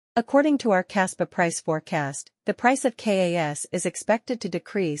According to our Kaspa price forecast, the price of KAS is expected to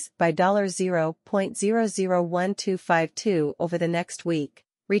decrease by $0.001252 over the next week,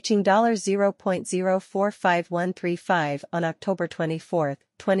 reaching $0.045135 on October 24,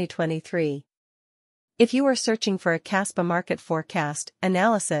 2023. If you are searching for a Kaspa market forecast,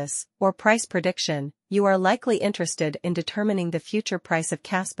 analysis, or price prediction, you are likely interested in determining the future price of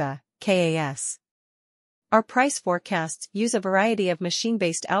Kaspa, KAS. Our price forecasts use a variety of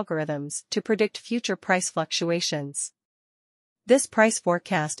machine-based algorithms to predict future price fluctuations. This price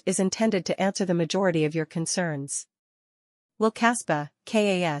forecast is intended to answer the majority of your concerns. Will Kaspa,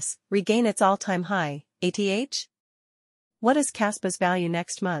 KAS, regain its all-time high, ATH? What is Kaspa's value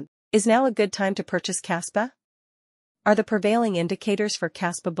next month? Is now a good time to purchase Kaspa? Are the prevailing indicators for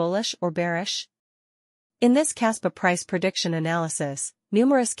Kaspa bullish or bearish? In this Kaspa price prediction analysis,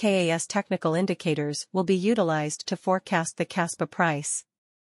 numerous KAS technical indicators will be utilized to forecast the Kaspa price.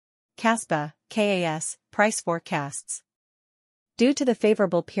 Kaspa, KAS, price forecasts. Due to the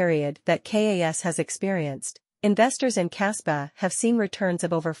favorable period that KAS has experienced, investors in Kaspa have seen returns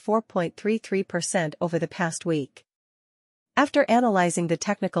of over 4.33% over the past week. After analyzing the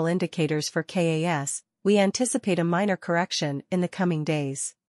technical indicators for KAS, we anticipate a minor correction in the coming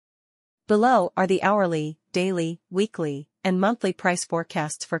days. Below are the hourly, daily, weekly, and monthly price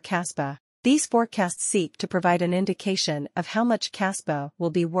forecasts for Kaspa. These forecasts seek to provide an indication of how much Kaspa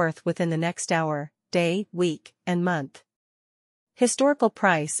will be worth within the next hour, day, week, and month. Historical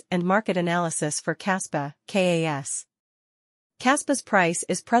price and market analysis for Kaspa, KAS. Kaspa's price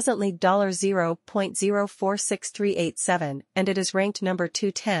is presently $0.046387 and it is ranked number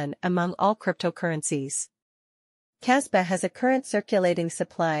 210 among all cryptocurrencies. Kaspa has a current circulating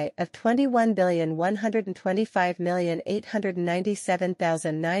supply of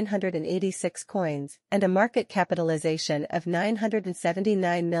 21,125,897,986 coins and a market capitalization of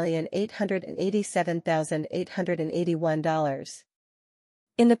 $979,887,881.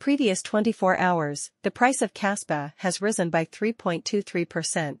 In the previous 24 hours, the price of Kaspa has risen by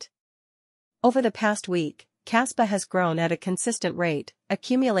 3.23%. Over the past week, Kaspa has grown at a consistent rate,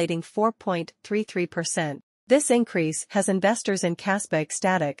 accumulating 4.33%. This increase has investors in Kaspa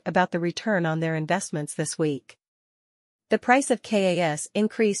ecstatic about the return on their investments this week. The price of KAS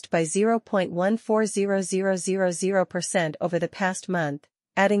increased by 0.140000% over the past month,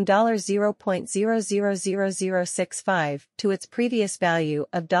 adding $0.000065 to its previous value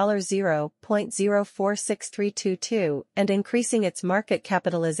of $0.046322 and increasing its market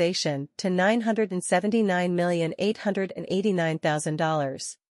capitalization to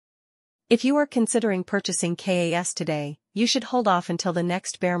 $979,889,000. If you are considering purchasing KAS today, you should hold off until the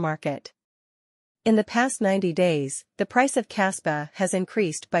next bear market. In the past 90 days, the price of Kaspa has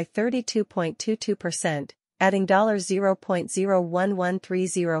increased by 32.22%, adding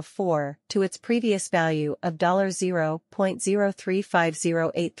 $0.011304 to its previous value of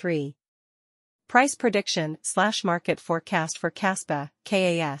 $0.035083. Price prediction/market forecast for Kaspa,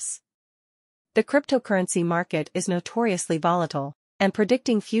 KAS. The cryptocurrency market is notoriously volatile, and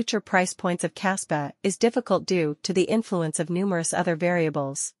predicting future price points of Kaspa is difficult due to the influence of numerous other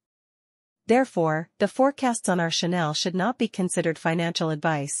variables. Therefore, the forecasts on our channel should not be considered financial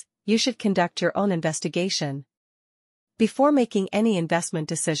advice. You should conduct your own investigation. Before making any investment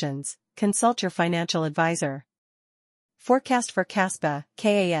decisions, consult your financial advisor. Forecast for Kaspa,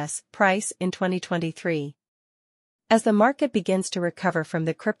 KAS, price in 2023. As the market begins to recover from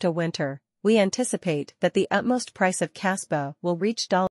the crypto winter, we anticipate that the utmost price of Kaspa will reach